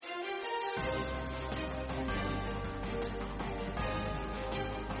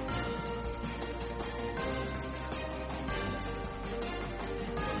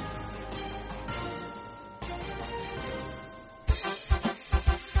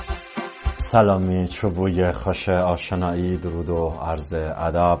سلامی، چوبوی خوش آشنایی، درود و عرض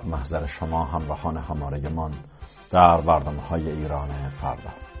ادب محضر شما همراهان هماره من در برنامه‌های ایران فردا.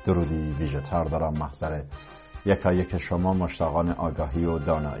 درودی ویژه تر دارم محضر یکایک شما مشتاقان آگاهی و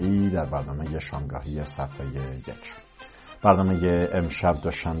دانایی در برنامه شامگاهی صفحه 1. برنامه امشب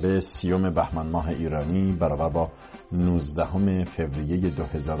دوشنبه 30 بهمن ماه ایرانی برابر با 19 فوریه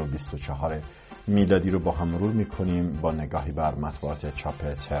 2024 میلادی رو با هم مرور میکنیم با نگاهی بر مطبوعات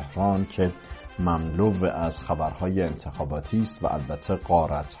چاپ تهران که مملو از خبرهای انتخاباتی است و البته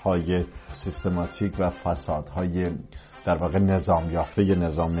غارت‌های سیستماتیک و فسادهای در واقع نظام یافته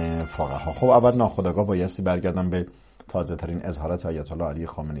نظام فقها. خب اول ناخودآگاه بایستی برگردم به تازه ترین اظهارات آیت الله علی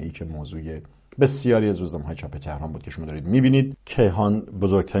خامنه‌ای که موضوع بسیاری از روزنامه‌های چاپ تهران بود که شما دارید می‌بینید. کیهان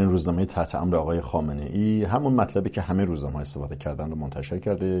بزرگترین روزنامه تحت امر آقای خامنه‌ای همون مطلبی که همه روزنامه‌ها استفاده کردن رو منتشر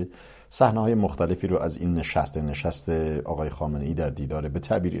کرده. صحنه‌های مختلفی رو از این نشست آقای خامنه‌ای در دیدار به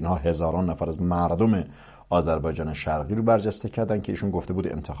تعبیر اینها هزاران نفر از مردم آذربایجان شرقی رو برجسته کردن که ایشون گفته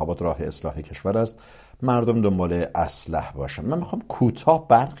بود انتخابات راه اصلاح کشور است، مردم دنبال اصلاح باشن. من می‌خوام کوتاه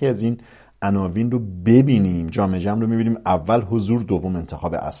برخی از این عناوین رو ببینیم، جامع جمع رو می‌بینیم. اول حضور، دوم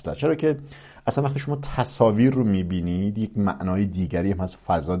انتخاب اصلاح. چرا که اصلا وقتی شما تصاویر رو می‌بینید یک معنای دیگری هم از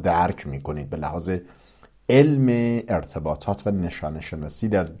فضا درک می‌کنید به لحاظ علم ارتباطات و نشانه شناسی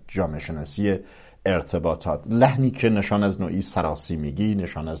در جامعه شناسی ارتباطات. لحنی که نشان از نوعی سراسیمگی،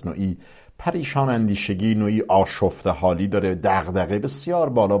 نشان از نوعی پریشان اندیشگی، نوعی آشفته حالی داره، دغدغه بسیار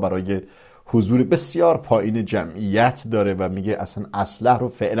بالا برای حضور بسیار پایین جمعیت داره و میگه اصلا اصلاح رو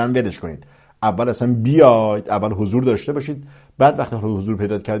فعلا ولش کنید، اول اصلا بیاید، اول حضور داشته باشید، بعد وقتی حضور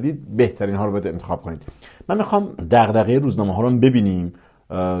پیدا کردید بهترین ها رو باید انتخاب کنید. من میخوام دغدغه روزنامه ها رو ببینیم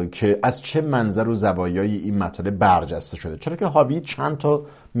که از چه منظر و زوایای این مطالب برجسته شده، چرا که حاوی چند تا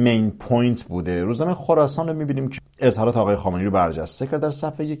مین پوینت بوده. روزنامه خراسان رو میبینیم که اظهارات آقای خامنه‌ای رو برجسته کرد در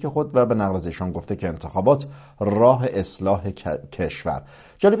صفحه 1 خود و به نقل از ایشان گفته که انتخابات راه اصلاح کشور.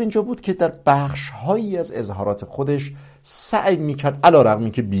 جالب اینجا بود که در بخش‌هایی از اظهارات خودش سعی میکرد علیرغم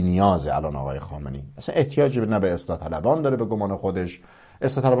که بی‌نیازه الان آقای خامنه‌ای، اصلا احتیاجی نه به اصلاح طلبان داره به گمان خودش،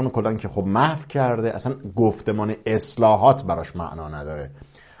 اصلاح طلبان کلان که خب محو کرده، اصلا گفتمان اصلاحات براش معنا نداره.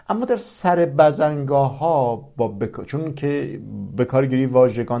 اما در سر بزنگاه‌ها چون که به کارگیری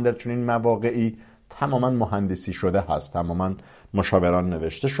واژگان در چنین مواقعی تماما مهندسی شده هست، تماما مشاوران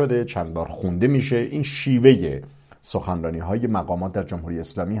نوشته شده، چند بار خونده میشه، این شیوه سخنرانی‌های مقامات در جمهوری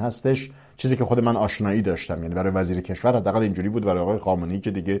اسلامی هستش، چیزی که خود من آشنایی داشتم. یعنی برای وزیر کشور حداقل اینجوری بود، برای آقای خامنه‌ای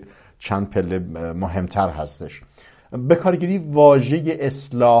که دیگه چند پله مهمتر هستش. به کارگیری واژه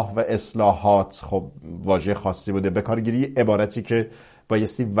اصلاح و اصلاحات خب واژه خاصی بوده، به کارگیری عبارتی که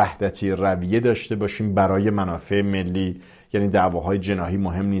بایستی وحدتی رویه داشته باشیم برای منافع ملی، یعنی دعواهای جناحی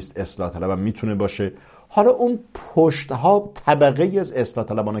مهم نیست، اصلاح طلب هم میتونه باشه. حالا اون پشتها طبقه از اصلاح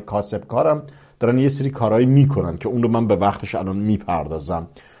طلبان کاسبکارم دارن یه سری کارهایی میکنن که اون رو من به وقتش الان میپردازم.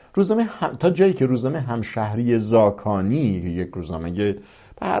 روزنامه تا جایی که روزنامه همشهری زاکانی یک روزنامه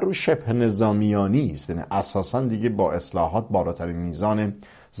هر روز شبه نظامیانی است، یعنی اساساً دیگه با اصلاحات بالاترین میزان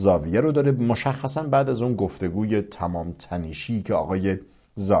زاویه رو داره. مشخصاً بعد از اون گفتگوی تمام تنیشی که آقای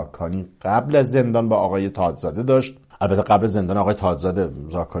زاکانی قبل از زندان با آقای تاجزاده داشت، البته قبل زندان آقای تاجزاده،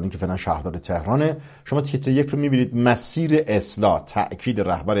 زاکانی که فعلا شهردار تهرانه، شما تیتر 1 رو میبینید، مسیر اصلاح، تأکید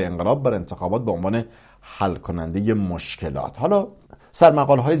رهبر انقلاب بر انتخابات به عنوان حل کننده مشکلات. حالا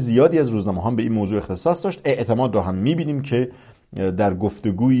سرمقاله‌های زیادی از روزنامه ها به این موضوع اختصاص داشت. اعتماد رو هم میبینیم که در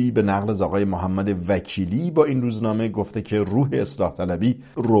گفتگویی به نقل از آقای محمد وکیلی با این روزنامه گفته که روح اصلاح طلبی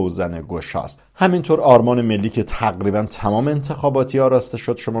روزن گشاست. همینطور آرمان ملی که تقریبا تمام انتخاباتی آراسته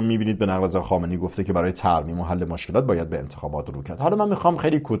شد، شما میبینید به نقل از آقای خامنه‌ای گفته که برای ترمیم و حل مشکلات باید به انتخابات رو کرد. حالا من میخوام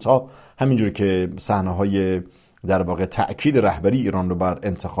خیلی کوتاه همینجور که صحنه‌های در واقع تأکید رهبری ایران رو بر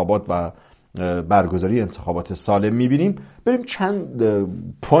انتخابات و برگزاری انتخابات سالم میبینیم، بریم چند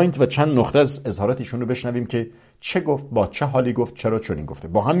پوینت و چند نقطه از اظهارات ایشون رو بشنویم که چه گفت، با چه حالی گفت، چرا چنین گفته،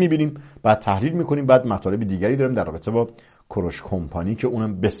 با هم میبینیم، بعد تحلیل میکنیم، بعد مطالب دیگری داریم در رابطه با کوروش کمپانی که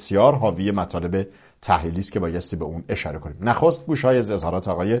اونم بسیار حاوی مطالب تحلیلی است که بایستی به اون اشاره کنیم. نخست گوش‌های از اظهارات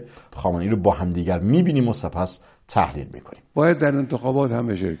آقای خامنه‌ای رو با هم دیگر میبینیم و سپس تحلیل میکنیم. باید در انتخابات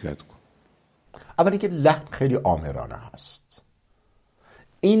همه شرکت کن. اولی که لحن خیلی آمرانه هست.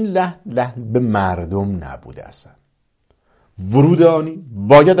 این لحن به مردم نبوده اصلا. ورود آنی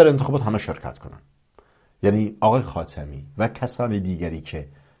باید در انتخابات همه شرکت کنن. یعنی آقای خاتمی و کسان دیگری که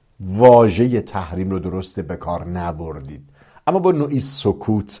واژه تحریم رو درست به کار نبردید، اما با نوعی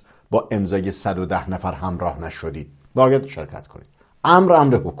سکوت با امضای 110 نفر همراه نشدید باید شرکت کنید.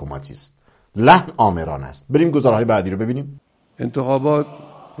 امر حکومتی است، لحن آمرانه است. بریم گزارهای بعدی رو ببینیم. انتخابات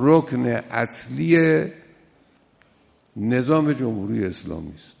رکن اصلی نظام جمهوری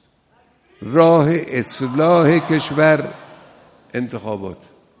اسلامی است. راه اصلاح کشور انتخابات.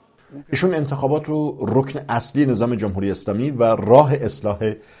 ایشون انتخابات رو رکن اصلی نظام جمهوری اسلامی و راه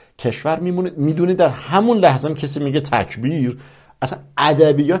اصلاح کشور میدونه. در همون لحظه هم کسی میگه تکبیر، اصلا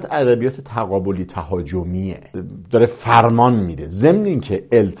ادبیات تقابلی تهاجمیه، داره فرمان میده. ضمن اینکه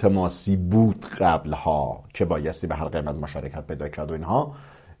التماسی بود قبلها که بایستی به هر قیمت مشارکت پیدا کرد و اینها،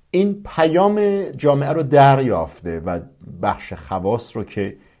 این پیام جامعه رو دریافته و بخش خواص رو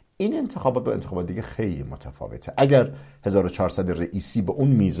که این انتخابات با انتخابات دیگه خیلی متفاوته. اگر 1400 رئیسی با اون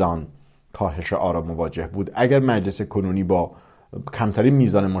میزان کاهش آرا مواجه بود، اگر مجلس کنونی با کمترین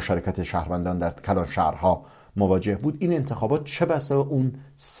میزان مشارکت شهروندان در کلان شهرها مواجه بود، این انتخابات چه بسا اون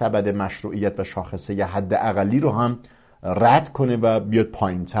سبد مشروعیت و شاخصه ی حد اقلی رو هم رد کنه و بیاد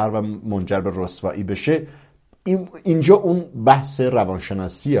پایین‌تر و منجر به رسوایی بشه. اینجا اون بحث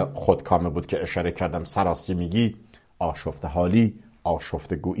روانشناسی خودکامه بود که اشاره کردم. سراسی میگی، آشفته حالی،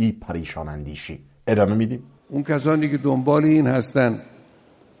 آشفته گویی، پریشان اندیشی. ادامه میدیم. اون کسانی که دنبال این هستن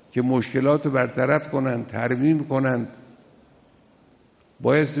که مشکلات رو برطرف کنند، ترمیم کنند،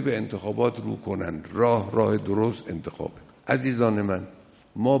 بایستی به انتخابات رو کنند. راه درست انتخابه. عزیزان من،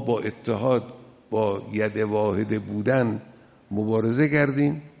 ما با اتحاد، با ید واحد بودن مبارزه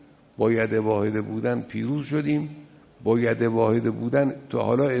کردیم، با ید واحد بودن پیروز شدیم، با ید واحد بودن تا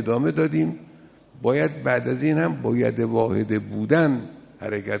حالا ادامه دادیم. باید بعد از این هم با ید واحد بودن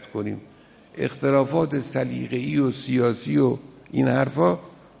حرکت کنیم. اختلافات سلیقه‌ای و سیاسی و این حرفا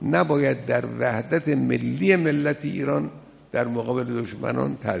نباید در وحدت ملی ملت ایران در مقابل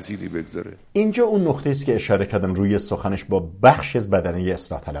دشمنان تأثیری بگذاره. اینجا اون نقطه است که اشاره کردم روی سخنش با بخش از بدنه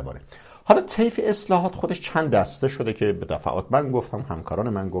اصلاح طلبانه. حالا طیف اصلاحات خودش چند دسته شده که به دفعات من گفتم، همکاران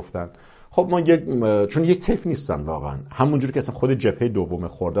من گفتن. خب ما چون یک طیف نیستن واقعا، همونجوری که اصلا خود جبهه دوم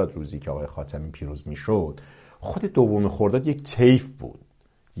خرداد روزی که آقای خاتمی پیروز میشد، خود دوم خرداد یک طیف بود،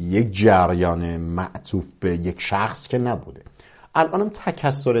 یک جریان معطوف به یک شخص که نبوده. الانم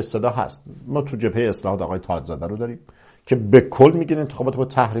تکثر صدا هست. ما تو جبهه اصلاحات آقای تاجزاده رو داریم که به کل میگن انتخابات رو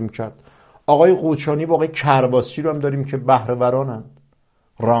تحریم کرد. آقای قوچانی و آقای کرباسچی رو هم داریم که بهره‌ورانند،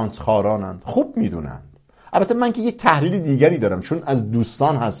 رانتخارانند، خوب میدونند. البته من که یک تحلیل دیگری دارم، چون از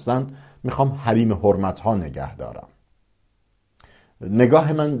دوستان هستن میخوام حریم حرمت ها نگه دارم.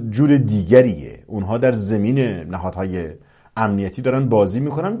 نگاه من جور دیگریه. اونها در زمین نهادهای امنیتی دارن بازی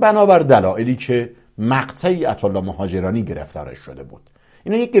میکنن بنابر دلایلی که مقطعی عطاالله مهاجرانی گرفتارش شده بود.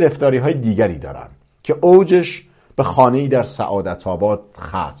 اینا یک گرفتاری های دیگری دارن که اوجش به خانه‌ای در سعادت آباد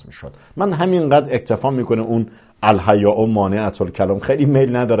ختم شد. من همینقدر اکتفا میکنه اون الحیاء مانعة الکلام. خیلی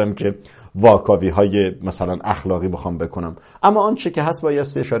میل ندارم که واکاوی های مثلا اخلاقی بخوام بکنم، اما آنچه که هست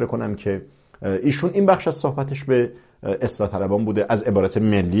بایستی اشاره کنم که ایشون این بخش از صحبتش به اصلاح طلبان بوده، از عبارت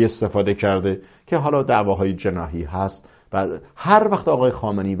ملی استفاده کرده که حالا دعواهای جناحی هست و هر وقت آقای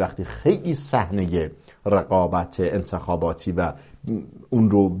خامنه‌ای وقتی خیلی صحنه رقابت انتخاباتی و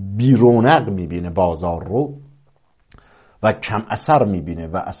اون رو بیرونق میبینه، بازار رو، و کم اثر میبینه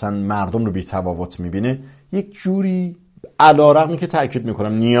و اصلا مردم رو بی تفاوت میبینه، یک جوری علی‌رغم که تأکید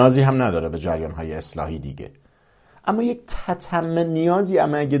میکنم نیازی هم نداره به جریان‌های اصلاحی دیگه، اما یک تتم نیازی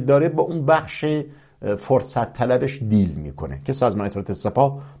اما اگه داره با اون بخش فرصت طلبش دیل میکنه که سازمان اطلاعات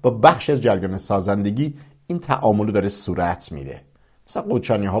سپاه با بخش از جریان سازندگی این تعامل رو داره صورت میده. مثلا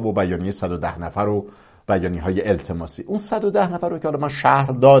قوچانی‌ها و بیانیه 110 نفر و بیانیه‌های التماسی. اون 110 نفر رو که حالا من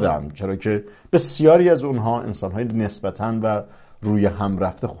شرح دادم، چرا که بسیاری از اونها انسان‌های نسبتاً و روی هم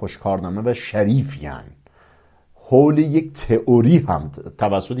رفته خوشکارنامه و شریفی‌اند. حول یک تئوری هم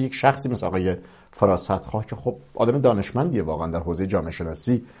توسط یک شخصی مثل آقای فراستخواه که خب آدم دانشمندیه واقعا در حوزه جامعه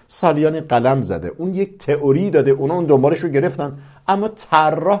شناسی، سالیان قلم زده، اون یک تئوری داده، اونا اون دنبالش رو گرفتن، اما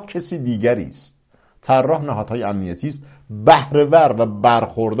طراح کسی دیگری است. طراح نهادهای امنیتی است، بهره‌ور و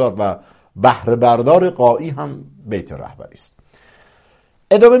برخوردار و بهره بردار قایی هم بیت رهبری است.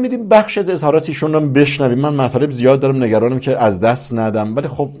 ادامه میدیم، بخش از اظهاراتشون رو بشنویم. من مطالب زیاد دارم، نگرانم که از دست ندم، ولی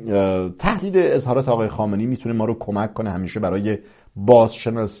خب تحلیل اظهارات آقای خامنه‌ای میتونه ما رو کمک کنه همیشه برای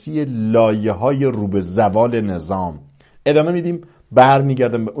بازشناسی لایه‌های رو به زوال نظام. ادامه میدیم،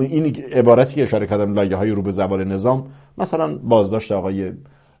 برمیگردم به این عبارتی که اشاره کردم، لایه‌های رو به زوال نظام. مثلا بازداشت آقای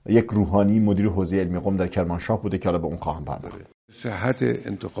یک روحانی مدیر حوزه علمی قم در کرمانشاه بوده که حالا به اون خواهم پرداخت. صحت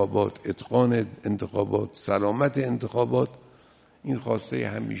انتخابات، اتقان انتخابات، سلامت انتخابات، این خواسته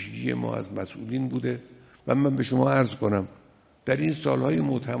همیشگی ما از مسئولین بوده و من به شما عرض کنم در این سالهای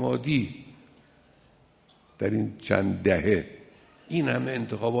متمادی، در این چند دهه، این همه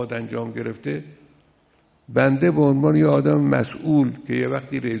انتخابات انجام گرفته، بنده به عنوان یه آدم مسئول که یه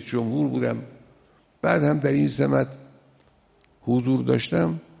وقتی رئیس جمهور بودم، بعد هم در این سمت حضور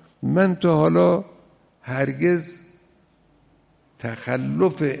داشتم، من تا حالا هرگز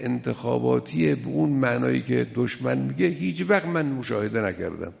تخلف انتخاباتی به اون معنایی که دشمن میگه هیچ وقت من مشاهده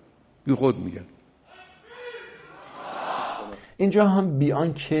نکردم. بی خود میگم. اینجا هم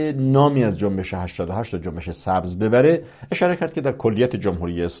بیان که نامی از جنبش 88 و جنبش سبز ببره، اشاره کرد که در کلیت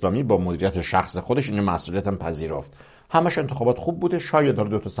جمهوری اسلامی با مدیریت شخص خودش این مسئولیت هم پذیرفت. همش انتخابات خوب بوده، شاید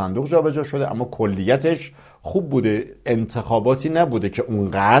دو تا صندوق جابجا شده، اما کلیتش خوب بوده. انتخاباتی نبوده که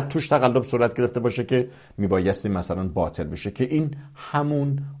اونقدر توش تقلب صورت گرفته باشه که میبایستی مثلا باطل بشه، که این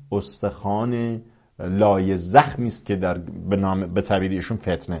همون استخوان لای زخمی است که در به تعبیر ایشون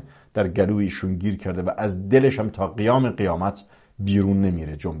فتنه در گلوی ایشون گیر کرده و از دلش هم تا قیام قیامت بیرون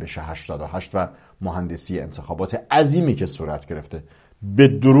نمیره. جنبش 88 و مهندسی انتخابات عظیمی که صورت گرفته به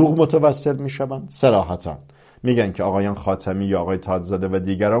دروغ متوسل میشوند. صراحتاً میگن که آقایان خاتمی یا آقای تاج‌زاده و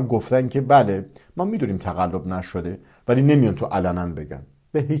دیگران گفتن که بله ما میدونیم تقلب نشده، ولی نمیان تو علنا بگن.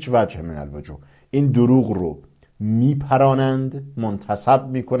 به هیچ وجه من الوجوه این دروغ رو میپرانند، منتسب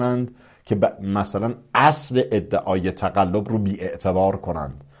میکنند که مثلا اصل ادعای تقلب رو بی اعتبار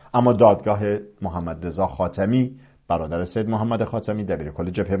کنند. اما دادگاه محمد رضا خاتمی، برادر سید محمد خاتمی، دبیر کل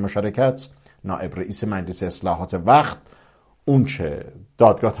جبهه مشارکت، نائب رئیس مجلس اصلاحات وقت، اون چه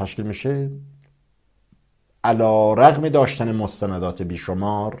دادگاه تشکیل میشه علی رغم داشتن مستندات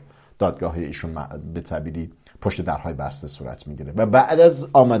بیشمار، دادگاه ایشون به تعبیری پشت درهای بسته صورت میگیره و بعد از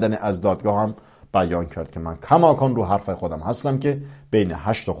آمدن از دادگاه هم بیان کرد که من کماکان رو حرف خودم هستم که بین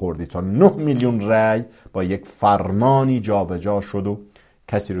 8 خردی تا 9 میلیون رأی با یک فرمانی جابجا شد و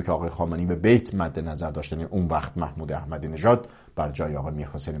کسی رو که آقای خامنه‌ای به بیت مد نظر داشتن، یعنی اون وقت محمود احمدی نژاد، بر جای آقای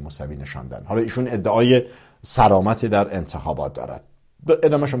میرحسین موسوی نشاندن. حالا ایشون ادعای سرامت در انتخابات دارد.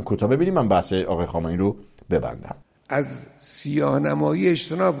 ادامه‌اش هم کوتاه ببینیم، من بحث آقای خامنه‌ای رو ببندم. از سیاه‌نمایی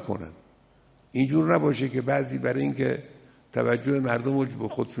اجتناب کنن. اینجور نباشه که بعضی برای اینکه توجه مردم رو به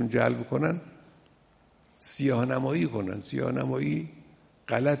خودشون جلب کنن سیاه‌نمایی کنن. سیاه‌نمایی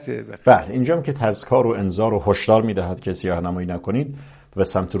غلطه. بله، اینجا هم که تذکار و انذار و هشدار میدهد که سیاه‌نمایی نکنید و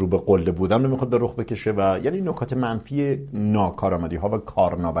سمت رو به قله بودن رو میخواد به رخ بکشه و یعنی نکات منفی ناکارآمدی‌ها و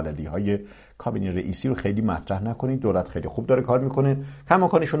کارنابلدی‌های کابینه رئیسی رو خیلی مطرح نکنید. دولت خیلی خوب داره کار میکنه.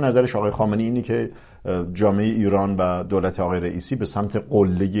 کماکانشون نظرش آقای خامنه‌ای اینه که جامعه ایران و دولت آقای رئیسی به سمت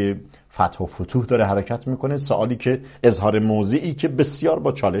قله فتح و فتوح داره حرکت میکنه. سوالی که اظهار موضعی که بسیار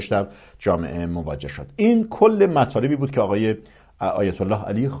با چالش در جامعه مواجه شد. این کل مطالبی بود که آقای آیت الله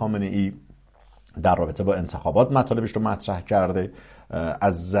علی خامنه‌ای در رابطه با انتخابات مطالبش رو مطرح کرده.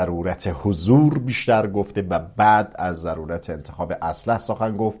 از ضرورت حضور بیشتر گفته و بعد از ضرورت انتخاب اسلح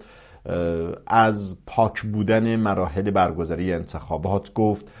سخن گفت. از پاک بودن مراحل برگزاری انتخابات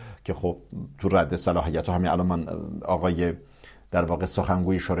گفت که خب تو رد صلاحیت ها همین الان من آقای در واقع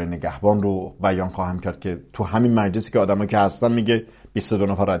سخنگوی شورای نگهبان رو بیان خواهم کرد که تو همین مجلسی که آدمایی که هستن میگه 22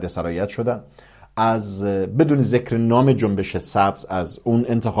 نفر رد صلاحیت شدن. از بدون ذکر نام جنبش سبز از اون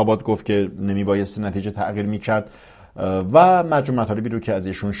انتخابات گفت که نمیبایستی نتیجه تغییر میکرد و مجموع مطالبی رو که از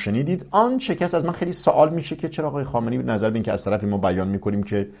ایشون شنیدید. آن شکست از من خیلی سوال میشه که چرا آقای خامنه‌ای نظر به این که از طرفی ما بیان میکنیم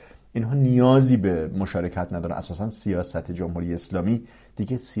که اینها نیازی به مشارکت ندارن. اساسا سیاست جمهوری اسلامی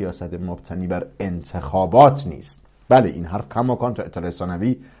دیگه سیاست مبتنی بر انتخابات نیست. بله این حرف کماکان تا اطلاع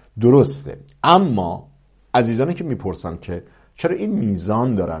ثانوی درسته، اما عزیزانی که میپرسن که چرا این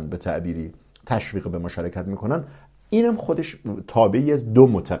میزان دارن به تعبیری تشویق به مشارکت میکنن، اینم خودش تابعی از دو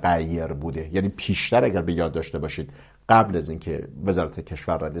متغیر بوده. یعنی پیشتر اگر به یاد داشته باشید قبل از اینکه وزارت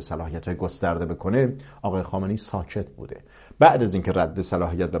کشور رد صلاحیت‌های گسترده بکنه آقای خامنه‌ای ساکت بوده. بعد از اینکه رد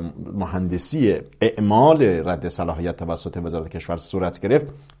صلاحیت و مهندسی اعمال رد صلاحیت توسط وزارت کشور صورت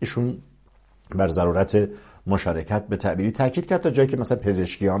گرفت، ایشون بر ضرورت مشارکت به تعبیری تاکید کرد تا جایی که مثلا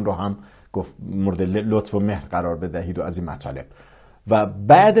پزشکیان رو هم گفت مورد لطف و مهر قرار بدهید و از این مطالب. و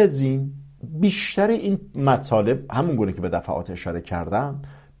بعد از این بیشتر این مطالب همون گونه که به دفعات اشاره کردم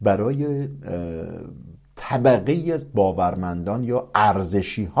برای طبقه از باورمندان یا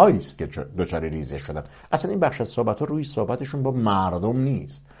ارزشی هایی است که دچار ریزش شدن. اصلا این بخش از صحبت ها روی صحبتشون با مردم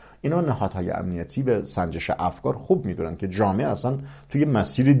نیست. اینا نهادهای امنیتی به سنجش افکار خوب میدونن که جامعه اصلا توی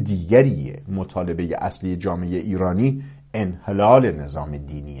مسیر دیگریه. مطالبه اصلی جامعه ایرانی انحلال نظام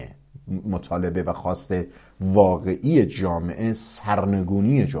دینیه. مطالبه و خواست واقعی جامعه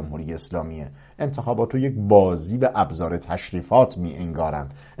سرنگونی جمهوری اسلامیه. انتخابات رو یک بازی و ابزار تشریفات می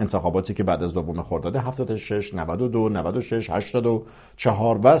انگارند. انتخاباتی که بعد از دوم خرداد 76 92 96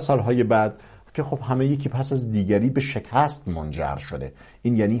 84 و سالهای بعد که خب همه یکی پس از دیگری به شکست منجر شده.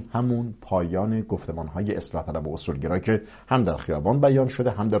 این یعنی همون پایان گفتمان‌های اصلاح طلب و اصولگرا که هم در خیابان بیان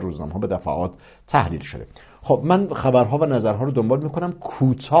شده، هم در روزنامه‌ها به دفعات تحلیل شده. خب من خبرها و نظرها رو دنبال میکنم.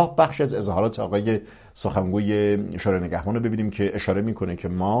 کوتاه بخش از اظهارات آقای سخنگوی شورای نگهبان رو ببینیم که اشاره میکنه که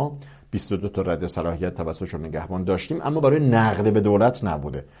ما 22 تا رد صلاحیت توسط شورای نگهبان داشتیم، اما برای نقد به دولت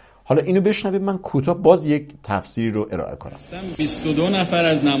نبوده. حالا اینو بشنویم، من کوتاه باز یک تفسیری رو ارائه کنم. 22 نفر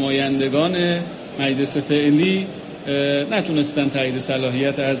از نمایندگان مجلس فعلی نتونستن تایید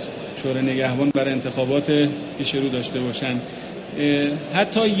صلاحیت از شورای نگهبان برای انتخابات پیش رو داشته باشن.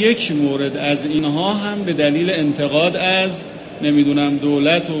 حتی یک مورد از اینها هم به دلیل انتقاد از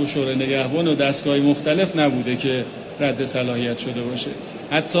دولت و شورای نگهبان و دستگاه مختلف نبوده که رد صلاحیت شده باشه.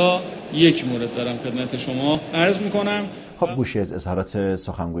 حتی یک مورد دارم خدمت شما عرض میکنم. خب گوشی از اظهارات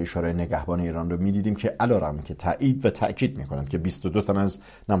سخنگوی شورای نگهبان ایران رو می‌دیدیم که علیرغم که تایید و تأکید می‌کنند که 22 تن از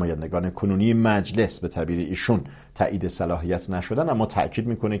نمایندگان کنونی مجلس به تعبیر ایشون تایید صلاحیت نشدن، اما تأکید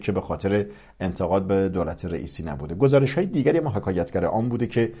می‌کنه که به خاطر انتقاد به دولت رئیسی نبوده. گزارش‌های دیگری ما حکایتگر آن بوده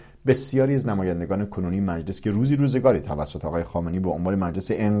که بسیاری از نمایندگان کنونی مجلس که روزگاری توسط آقای خامنه‌ای به عنوان مجلس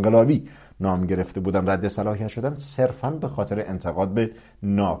انقلابی نام گرفته بودن رد صلاحیت شدن، صرفاً به خاطر انتقاد به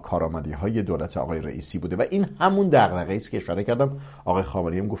ناکارآمدی‌های دولت آقای رئیسی بوده. و این همون دغدغه‌ای است که اشاره کردم. آقای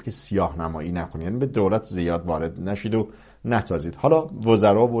خامنه‌ای هم گفت که سیاه نمایی نکنید، یعنی به دولت زیاد وارد نشید و نتازید. حالا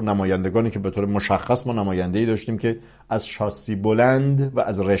وزرا و نمایندگانی که به طور مشخص ما نماینده‌ای داشتیم که از شاسی بلند و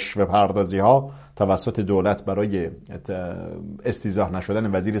از رشوه پردازی‌ها توسط دولت برای استیضاح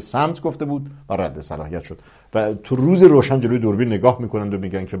نشدن وزیر سمت گفته بود و رد صلاحیت شد و تو روز روشن جلوی دوربین نگاه میکنند و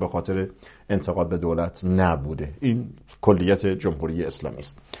میگن که به خاطر انتقاد به دولت نبوده. این کلیت جمهوری اسلامی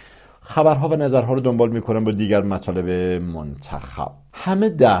است. خبرها و نظرها رو دنبال میکنم با دیگر مطالب منتخب. همه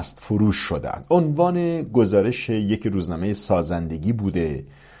دست فروش شدن. عنوان گزارش یک روزنامه سازندگی بوده،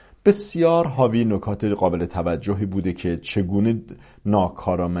 بسیار حاوی نکات قابل توجهی بوده که چگونه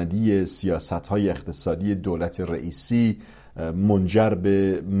ناکارآمدی سیاست‌های اقتصادی دولت رئیسی منجر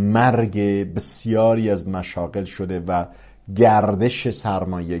به مرگ بسیاری از مشاغل شده و گردش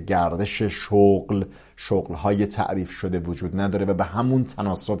سرمایه، گردش شغل‌های تعریف شده وجود نداره و به همون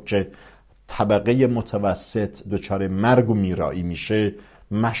تناسب که طبقه متوسط دچار مرگ و میرایی میشه،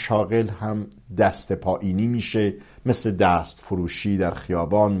 مشاغل هم دست پایینی میشه، مثل دست فروشی در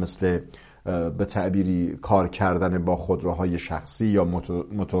خیابان، مثل به تعبیری کار کردن با خودروهای شخصی یا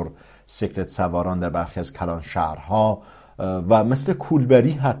موتور سیکلت سواران در برخی از کلان شهرها و مثل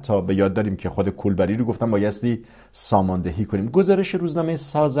کولبری. حتی به یاد داریم که خود کولبری رو گفتم بایستی ساماندهی کنیم. گزارش روزنامه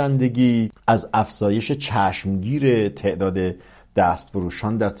سازندگی از افزایش چشمگیر تعداد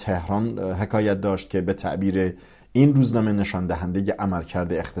دستفروشان در تهران حکایت داشت که به تعبیر این روزنامه نشان دهنده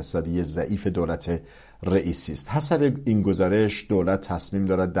عملکرد اقتصادی ضعیف دولت رئیسی است. حسب این گزارش دولت تصمیم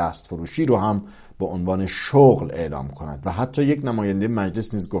دارد دستفروشی رو هم به عنوان شغل اعلام کند و حتی یک نماینده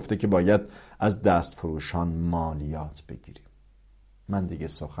مجلس نیز گفته که باید از دستفروشان مالیات بگیریم. من دیگه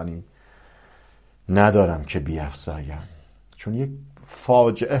سخنی ندارم که بیفزایم، چون یک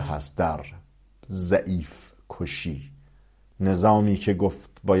فاجعه هست در ضعیف کشی. نظامی که گفت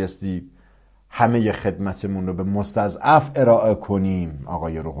بایستی همه خدمتمون رو به مستضعف ارائه کنیم،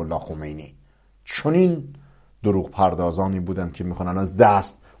 آقای روح الله خمینی، چون این دروغ پردازانی بودن که میخوان از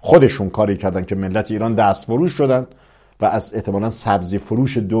دست خودشون کاری کردن که ملت ایران دست فروش شدن و از احتمالاً سبزی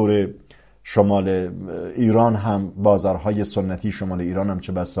فروش دور شمال ایران هم، بازارهای سنتی شمال ایران هم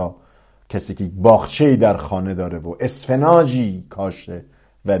چه بسا کسی که باغچه‌ای در خانه داره و اسفناجی کاشته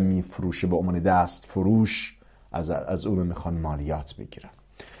و میفروشه به عنوان دست فروش، از اون میخوان مالیات بگیرن.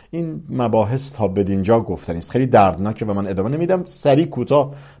 این مباحث تا بدینجا گفتنی است، خیلی دردناکه و من ادامه نمیدم. سریع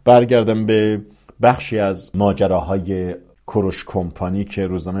کوتاه برگردم به بخشی از ماجراهای کوروش کمپانی که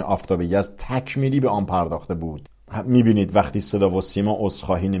روزنامه آفتاب یزد تکمیلی به آن پرداخته بود. میبینید وقتی صدا و سیما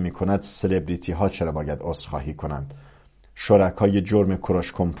عذرخواهی نمی‌کند، سلبریتی ها چرا باید عذرخواهی کنند؟ شرکای جرم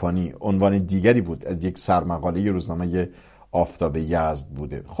کوروش کمپانی عنوان دیگری بود از یک سرمقاله روزنامه آفتاب یزد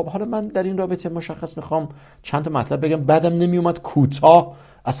بوده. خب حالا من در این رابطه مشخص میخوام چند تا مطلب بگم، بعدم نمیومد کوتاه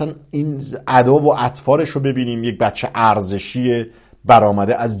اصلا این ادا و اطوارش رو ببینیم. یک بچه ارزشی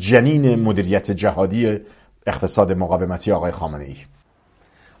برآمده از جنین مدیریت جهادی اقتصاد مقاومتی آقای خامنه‌ای.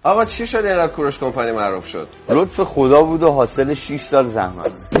 آقا چی شد اینا کوروش کمپانی معروف شد؟ لطف خدا بود و حاصل 6 سال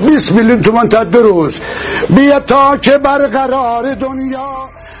زحمت. 20 میلیون تومان تا 2 روز. بیا تا که برقرار دنیا.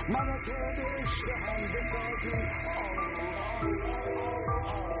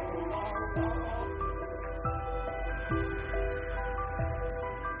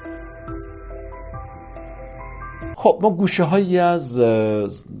 خب ما گوشه هایی از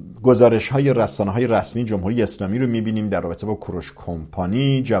گزارش های رسانه های رسمی جمهوری اسلامی رو میبینیم در رابطه با کوروش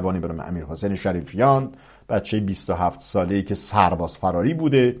کمپانی، جوانی به نام امیرحسین شریفیان، بچه 27 ساله‌ای که سرباز فراری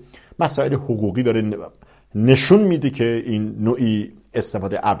بوده. مسائل حقوقی داره نشون میده که این نوعی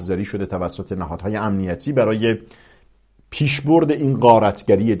استفاده ابزاری شده توسط نهادهای امنیتی برای پیشبرد این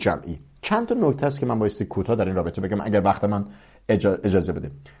غارتگری جمعی. چند تا نکته است که من بایستی کوتاه در این رابطه بگم اگر وقت من اجازه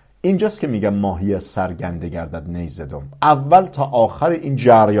بده. اینجاست که میگم ماهی سرگنده گردد نیزدم. اول تا آخر این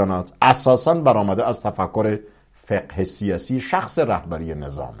جریانات اساساً برآمده از تفکر فقه سیاسی شخص رهبری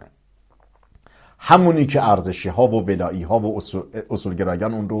نظامه، همونی که ارزشی ها و ولایی ها و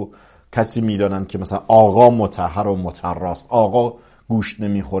اصولگرایان اون رو کسی میدانند که مثلا آقا مطهر و مطراست، آقا گوشت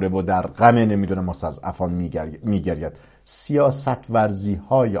نمیخوره و در غم نمیدونه مستضعفان میگرید. سیاست ورزی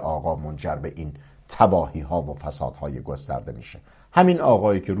های آقا منجر به این تباهی ها و فساد های گسترده میشه. همین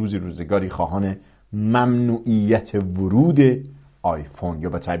آقایی که روزگاری خواهان ممنوعیت ورود آیفون یا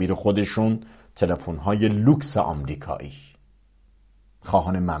به تعبیر خودشون تلفن های لوکس آمریکایی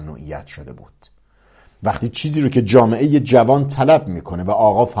خواهان ممنوعیت شده بود. وقتی چیزی رو که جامعه جوان طلب میکنه و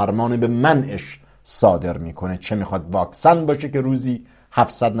آقا فرمان به منعش صادر میکنه، چه میخواد واکسن باشه که روزی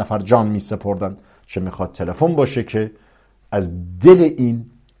 700 نفر جان میسپردن، چه میخواد تلفن باشه که از دل این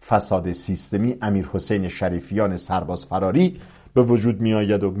فساد سیستمی امیرحسین شریفیان سرباز فراری به وجود می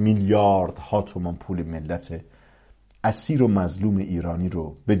آید و میلیاردها تومان پول ملت اسیر و مظلوم ایرانی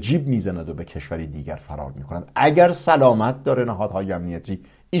رو به جیب میزند و به کشوری دیگر فرار می کند. اگر سلامت داره نهادهای امنیتی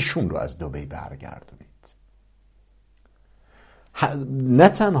ایشون رو از دبی برگردونید. نه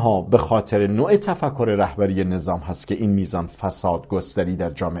تنها به خاطر نوع تفکر رهبری نظام هست که این میزان فساد گستری در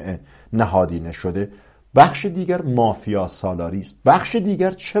جامعه نهادینه شده، بخش دیگر مافیا سالاری است. بخش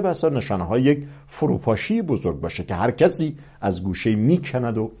دیگر چه بسا نشانه های یک فروپاشی بزرگ باشه که هر کسی از گوشه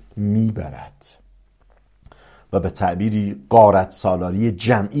میکند و میبرد و به تعبیری غارت سالاری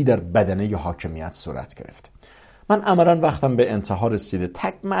جمعی در بدنه حاکمیت صورت گرفته. من عملاً وقتم به انتها رسیده.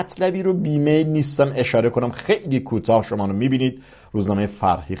 تک مطلبی رو بیمیل نیستم اشاره کنم، خیلی کوتاه شما رو میبینید. روزنامه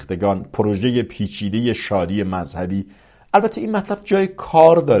فرهیختگان، پروژه پیچیده شادی مذهبی. البته این مطلب جای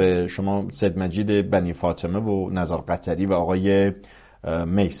کار داره. شما سید مجید بنی فاطمه و نزار قطری و آقای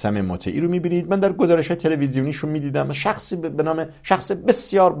میثم مطیعی رو میبینید. من در گزارش تلویزیونیشون میدیدم شخصی به نام شخص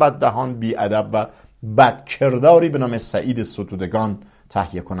بسیار بددهان، بی‌ادب و بدکرداری به نام سعید ستودگان،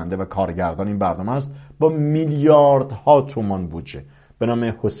 تهیه کننده و کارگردان این برنامه است، با میلیاردها تومان بودجه به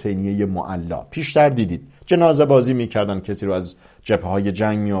نام حسینیه معلا. پیشتر دیدید جنازه بازی میکردن، کسی رو از جبهه های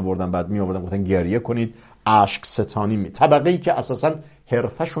جنگ می آوردن، بعد می آوردن گفتن گریه کنید، اشک ستانی طبقه‌ای که اساساً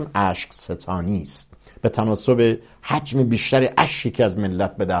حرفشون اشک ستانی است، به تناسب حجم بیشتر اشکی که از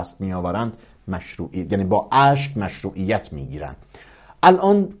ملت به دست می آورند مشروعیت، یعنی با اشک مشروعیت می گیرند.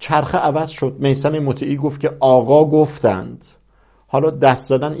 الان چرخه عوض شد. میثم مطیعی گفت که آقا گفتند. حالا دست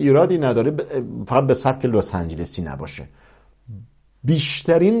زدن ایرادی نداره، فقط به سبک لس آنجلسی نباشه.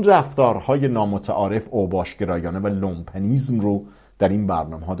 بیشترین رفتارهای نامتعارف، اوباشگرایانه و لومپنیزم رو در این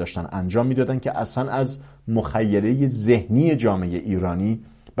برنامه ها داشتن انجام میدادن که اصلا از مخیله ذهنی جامعه ایرانی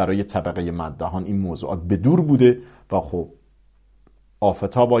برای طبقه مددهان این موضوعات به دور بوده و خب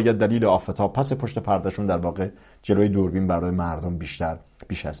آفتاب باید دلیل آفتاب پس پشت پردهشون در واقع جلوی دوربین برای مردم بیش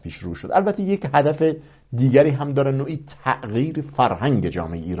از پیش رو شد. البته یک هدف دیگری هم داره، نوعی تغییر فرهنگ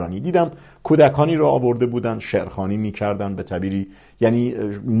جامعه ایرانی. دیدم کودکانی رو آورده بودن شعرخوانی میکردن، به تعبیری یعنی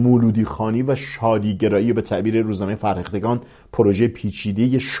مولودی خانی و شادیگرایی، به تعبیر روزنامه فرهیختگان پروژه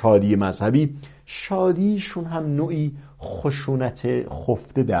پیچیده شادی مذهبی. شادیشون هم نوعی خشونت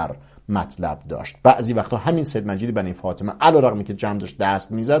خفته در مطلب داشت. بعضی وقتا همین سید مجید بنی فاطمه علیرغم که جمع داشت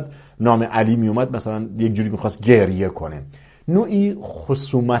دست میزد، نام علی میومد مثلا یک جوری میخواست گریه کنه. نوعی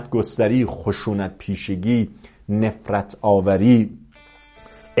خصومت گستری، خشونت پیشگی، نفرت آوری،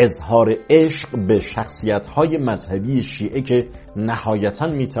 اظهار عشق به شخصیت‌های مذهبی شیعه که نهایتاً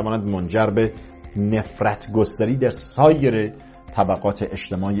میتواند منجر به نفرت گستری در سایر طبقات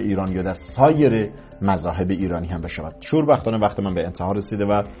اجتماعی ایران یا در سایر مذاهب ایرانی هم بشود. شوربختانه وقت من به انتها رسیده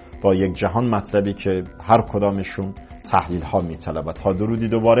و با یک جهان مطلبی که هر کدامشون تحلیل ها میطلبد. تا درودی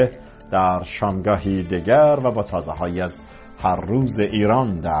دوباره در شامگاهی دیگر و با تازه هایی از هر روز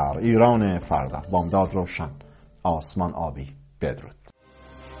ایران در ایران فردا. بامداد روشن، آسمان آبی. بدرود.